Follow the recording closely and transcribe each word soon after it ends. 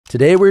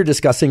Today we're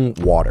discussing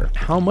water,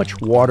 how much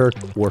water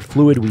or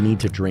fluid we need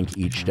to drink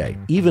each day.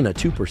 Even a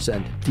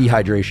 2%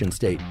 dehydration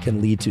state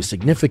can lead to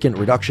significant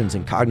reductions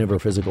in cognitive or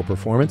physical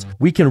performance.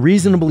 We can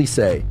reasonably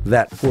say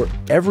that for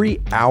every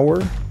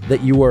hour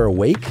that you are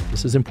awake,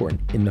 this is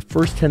important, in the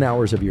first 10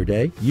 hours of your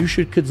day, you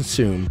should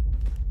consume.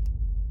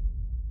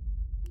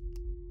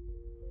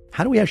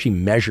 How do we actually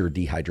measure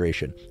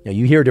dehydration? Now,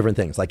 you hear different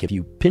things, like if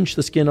you pinch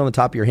the skin on the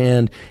top of your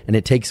hand and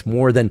it takes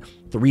more than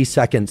 3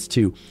 seconds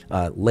to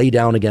lay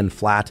down again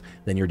flat,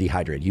 then you're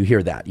dehydrated. You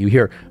hear that. You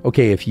hear,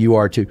 okay, if you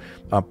are to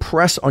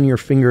press on your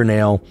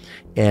fingernail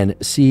and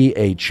see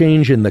a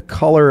change in the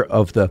color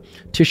of the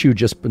tissue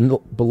just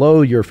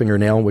below your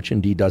fingernail, which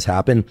indeed does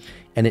happen,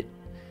 and it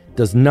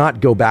does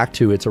not go back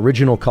to its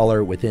original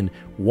color within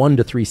 1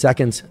 to 3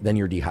 seconds, then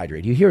you're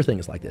dehydrated. You hear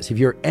things like this. If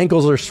your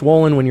ankles are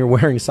swollen when you're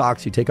wearing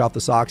socks, you take off the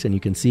socks and you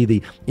can see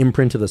the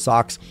imprint of the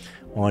socks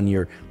on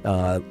your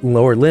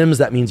lower limbs,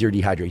 that means you're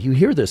dehydrated. You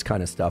hear this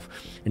kind of stuff,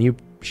 and you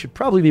should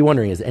probably be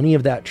wondering, is any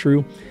of that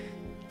true?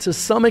 To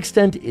some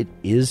extent, it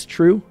is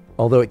true,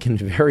 although it can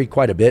vary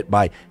quite a bit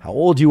by how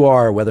old you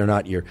are, whether or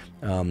not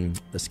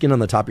the skin on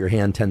the top of your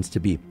hand tends to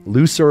be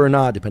looser or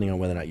not, depending on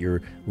whether or not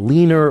you're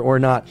leaner or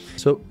not.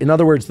 So in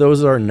other words,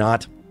 those are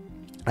not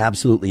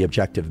absolutely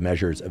objective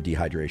measures of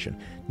dehydration.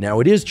 Now,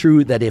 it is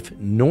true that if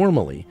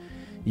normally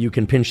you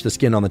can pinch the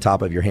skin on the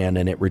top of your hand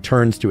and it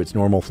returns to its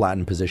normal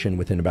flattened position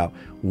within about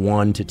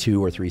 1 to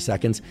 2 or 3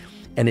 seconds,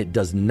 and it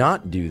does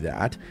not do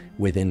that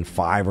within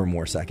 5 or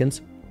more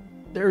seconds,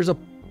 there's a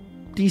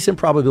decent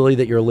probability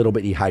that you're a little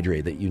bit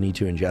dehydrated, that you need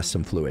to ingest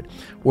some fluid.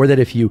 Or that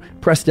if you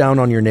press down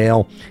on your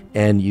nail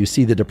and you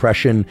see the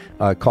depression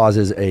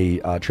causes a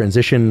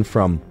transition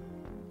from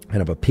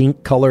kind of a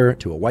pink color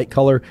to a white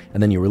color,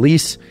 and then you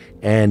release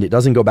and it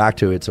doesn't go back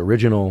to its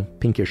original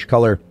pinkish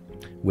color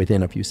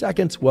within a few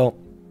seconds, well,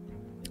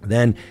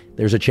 then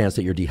there's a chance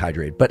that you're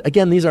dehydrated. But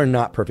again, these are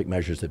not perfect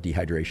measures of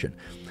dehydration.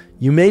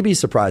 You may be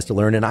surprised to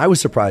learn, and I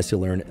was surprised to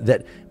learn,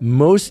 that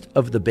most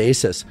of the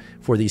basis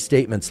for these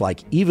statements,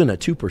 like even a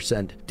 2%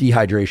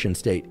 dehydration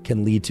state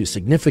can lead to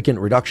significant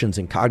reductions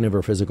in cognitive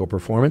or physical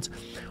performance,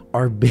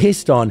 are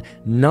based on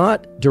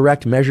not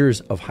direct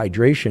measures of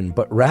hydration,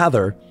 but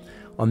rather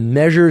on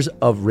measures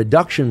of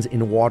reductions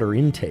in water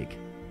intake,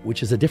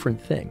 which is a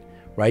different thing,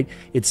 right?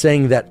 It's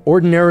saying that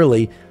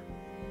ordinarily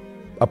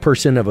a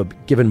person of a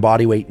given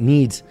body weight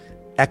needs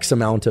X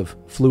amount of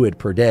fluid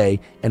per day,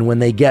 and when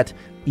they get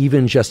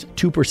even just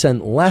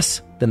 2%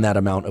 less than that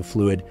amount of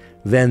fluid,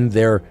 then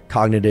their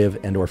cognitive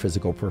and or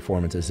physical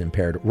performance is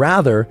impaired,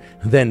 rather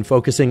than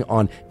focusing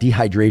on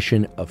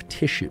dehydration of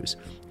tissues.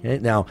 Okay?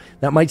 Now,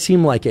 that might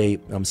seem like a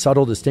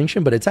subtle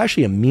distinction, but it's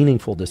actually a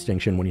meaningful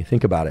distinction when you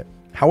think about it.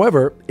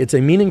 However, it's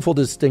a meaningful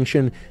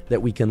distinction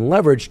that we can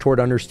leverage toward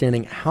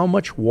understanding how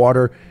much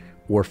water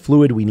or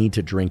fluid we need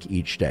to drink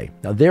each day.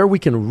 Now, there we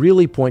can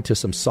really point to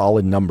some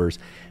solid numbers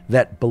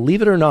that,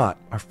 believe it or not,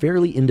 are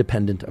fairly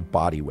independent of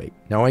body weight.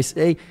 Now, I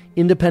say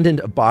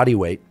independent of body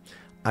weight,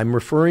 I'm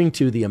referring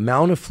to the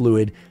amount of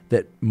fluid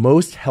that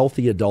most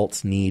healthy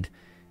adults need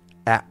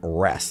at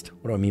rest.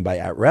 What do I mean by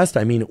at rest?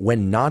 I mean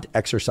when not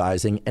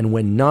exercising and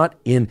when not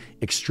in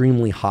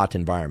extremely hot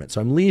environments.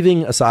 So I'm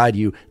leaving aside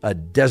you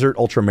desert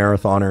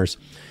ultramarathoners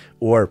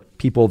or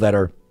people that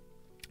are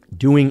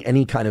doing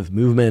any kind of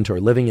movement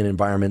or living in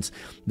environments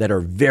that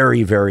are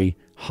very, very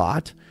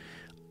hot.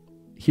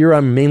 Here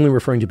I'm mainly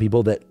referring to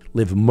people that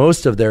live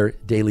most of their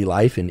daily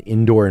life in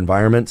indoor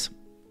environments.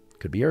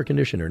 Could be air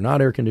conditioned or not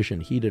air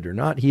conditioned, heated or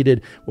not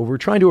heated. What we're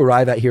trying to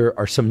arrive at here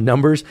are some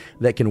numbers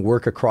that can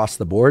work across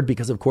the board,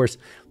 because of course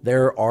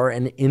there are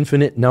an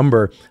infinite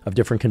number of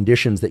different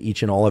conditions that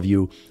each and all of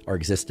you are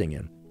existing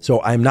in. So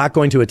I'm not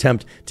going to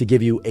attempt to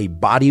give you a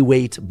body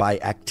weight by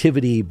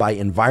activity, by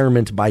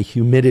environment, by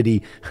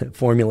humidity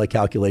formula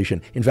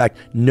calculation. In fact,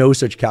 no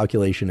such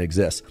calculation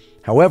exists.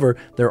 However,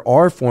 there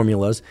are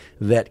formulas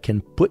that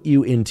can put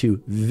you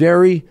into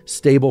very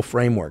stable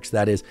frameworks.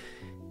 That is,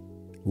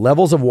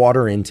 levels of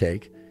water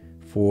intake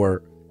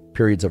for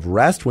periods of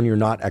rest when you're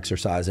not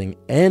exercising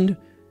and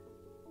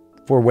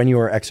for when you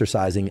are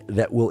exercising,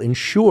 that will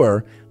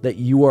ensure that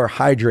you are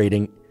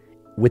hydrating,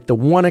 with the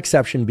one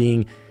exception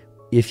being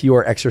if you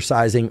are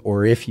exercising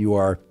or if you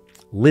are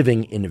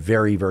living in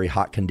very, very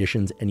hot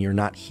conditions and you're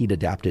not heat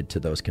adapted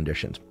to those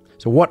conditions.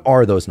 So what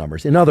are those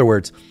numbers? In other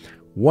words,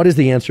 what is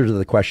the answer to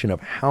the question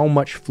of how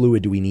much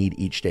fluid do we need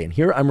each day? And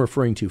here I'm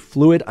referring to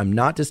fluid. I'm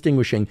not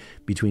distinguishing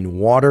between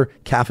water,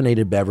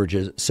 caffeinated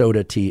beverages,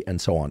 soda, tea,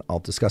 and so on. I'll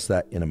discuss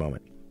that in a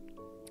moment.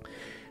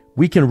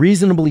 We can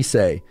reasonably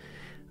say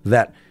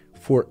that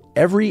for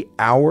every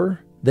hour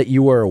that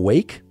you are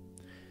awake,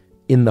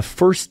 in the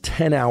first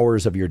 10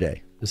 hours of your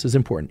day, this is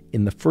important,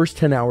 in the first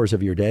 10 hours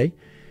of your day,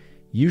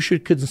 you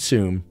should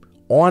consume,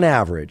 on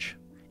average,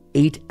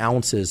 8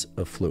 ounces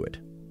of fluid.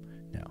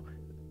 Now,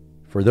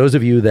 for those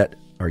of you that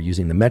are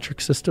using the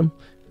metric system,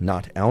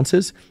 not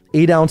ounces,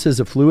 8 ounces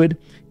of fluid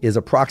is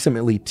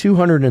approximately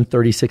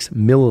 236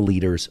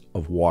 milliliters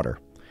of water.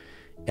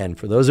 And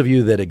for those of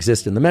you that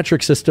exist in the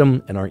metric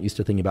system and aren't used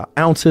to thinking about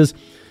ounces,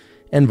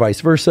 and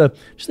vice versa,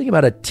 just think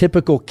about a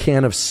typical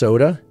can of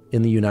soda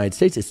in the United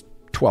States is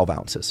 12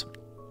 ounces.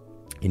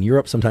 In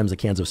Europe, sometimes the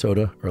cans of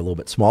soda are a little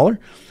bit smaller.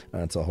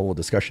 It's a whole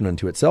discussion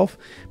unto itself.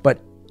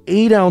 But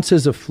 8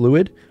 ounces of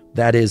fluid,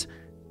 that is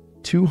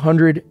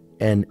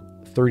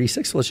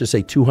 236, let's just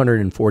say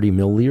 240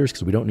 milliliters,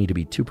 because we don't need to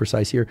be too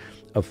precise here,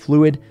 of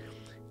fluid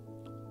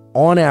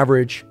on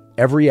average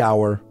every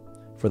hour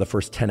for the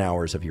first 10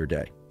 hours of your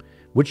day,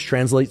 which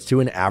translates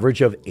to an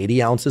average of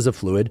 80 ounces of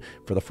fluid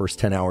for the first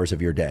 10 hours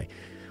of your day,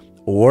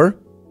 or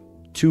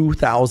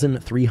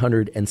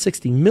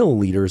 2,360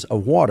 milliliters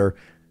of water.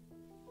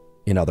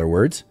 In other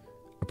words,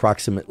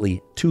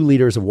 approximately 2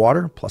 liters of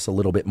water plus a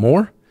little bit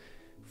more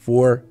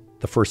for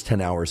the first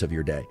 10 hours of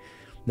your day.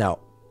 Now,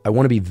 I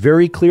want to be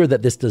very clear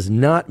that this does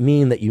not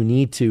mean that you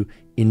need to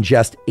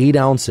ingest 8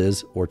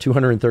 ounces or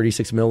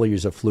 236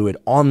 milliliters of fluid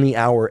on the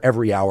hour,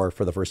 every hour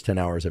for the first 10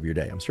 hours of your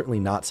day. I'm certainly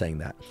not saying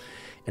that.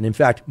 And in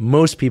fact,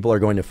 most people are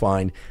going to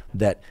find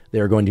that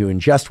they're going to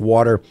ingest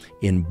water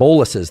in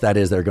boluses. That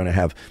is, they're going to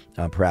have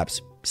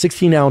perhaps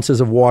 16 ounces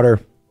of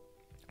water,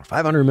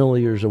 500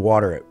 milliliters of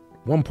water at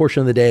one portion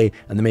of the day,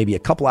 and then maybe a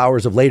couple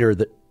hours of later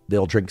that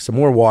they'll drink some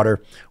more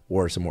water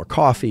or some more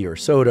coffee or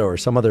soda or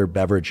some other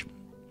beverage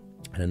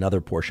at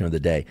another portion of the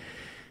day.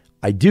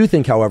 I do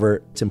think,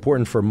 however, it's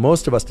important for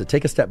most of us to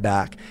take a step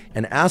back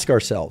and ask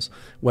ourselves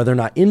whether or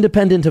not,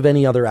 independent of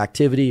any other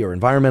activity or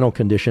environmental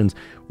conditions,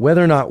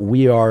 whether or not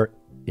we are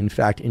in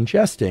fact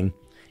ingesting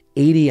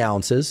 80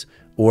 ounces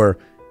or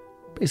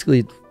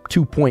basically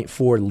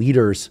 2.4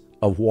 liters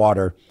of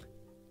water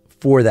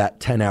for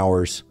that 10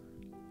 hours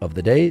of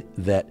the day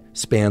that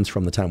spans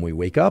from the time we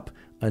wake up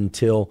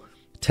until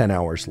 10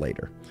 hours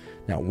later.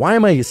 Now, why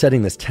am I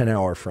setting this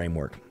 10-hour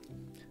framework?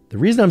 The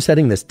reason I'm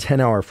setting this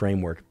 10-hour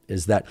framework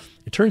is that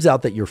it turns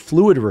out that your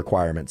fluid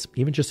requirements,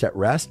 even just at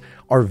rest,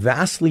 are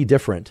vastly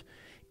different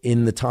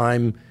in the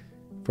time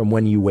from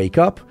when you wake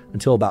up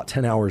until about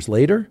 10 hours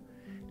later,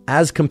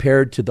 as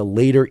compared to the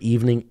later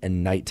evening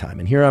and nighttime.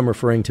 And here I'm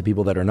referring to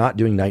people that are not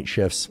doing night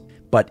shifts.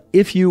 But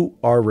if you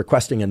are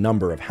requesting a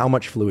number of how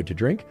much fluid to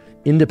drink,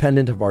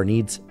 independent of our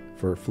needs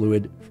for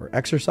fluid for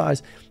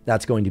exercise,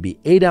 that's going to be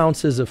 8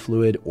 ounces of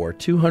fluid or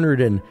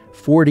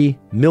 240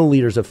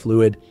 milliliters of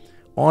fluid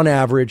on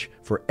average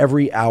for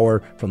every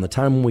hour from the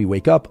time when we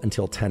wake up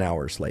until 10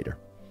 hours later.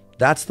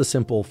 That's the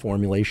simple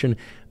formulation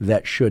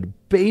that should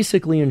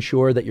basically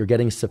ensure that you're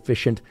getting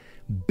sufficient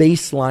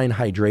baseline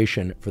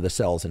hydration for the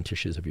cells and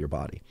tissues of your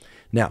body.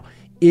 Now,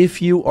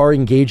 if you are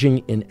engaging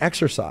in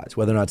exercise,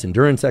 whether or not it's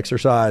endurance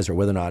exercise or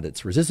whether or not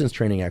it's resistance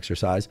training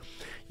exercise,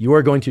 you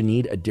are going to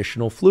need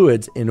additional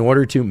fluids in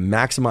order to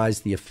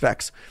maximize the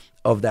effects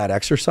of that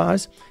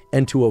exercise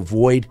and to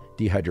avoid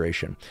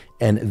dehydration.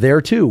 And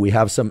there too, we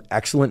have some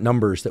excellent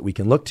numbers that we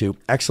can look to.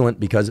 Excellent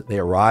because they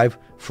arrive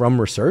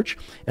from research.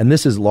 And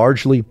this is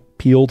largely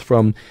peeled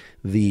from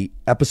the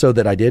episode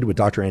that I did with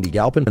Dr. Andy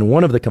Galpin. And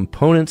one of the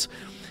components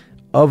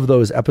of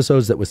those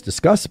episodes that was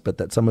discussed, but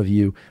that some of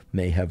you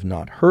may have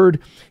not heard,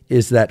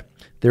 is that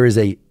there is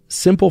a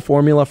simple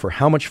formula for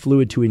how much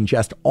fluid to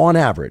ingest on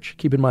average.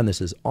 Keep in mind,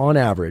 this is on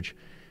average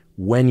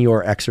when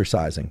you're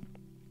exercising.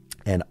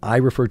 And I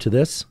refer to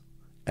this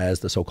as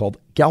the so-called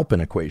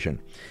Galpin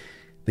equation.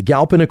 The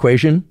Galpin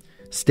equation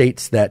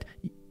states that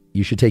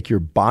you should take your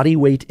body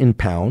weight in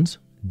pounds,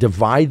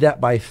 divide that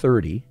by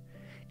 30,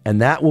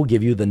 and that will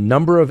give you the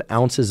number of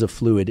ounces of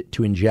fluid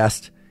to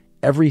ingest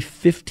every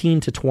 15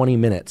 to 20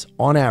 minutes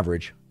on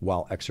average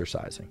while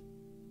exercising.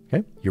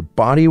 Okay? Your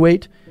body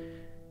weight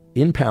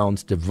in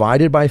pounds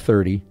divided by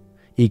 30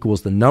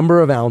 equals the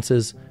number of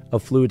ounces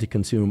of fluid to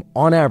consume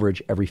on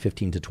average every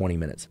 15 to 20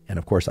 minutes. And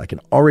of course, I can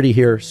already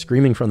hear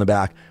screaming from the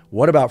back,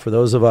 what about for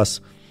those of us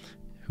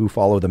who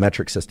follow the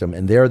metric system?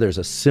 And there's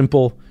a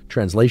simple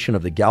translation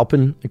of the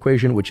Galpin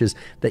equation, which is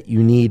that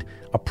you need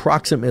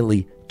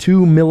approximately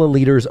 2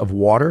 milliliters of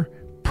water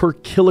per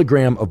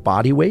kilogram of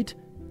body weight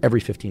every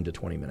 15 to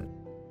 20 minutes.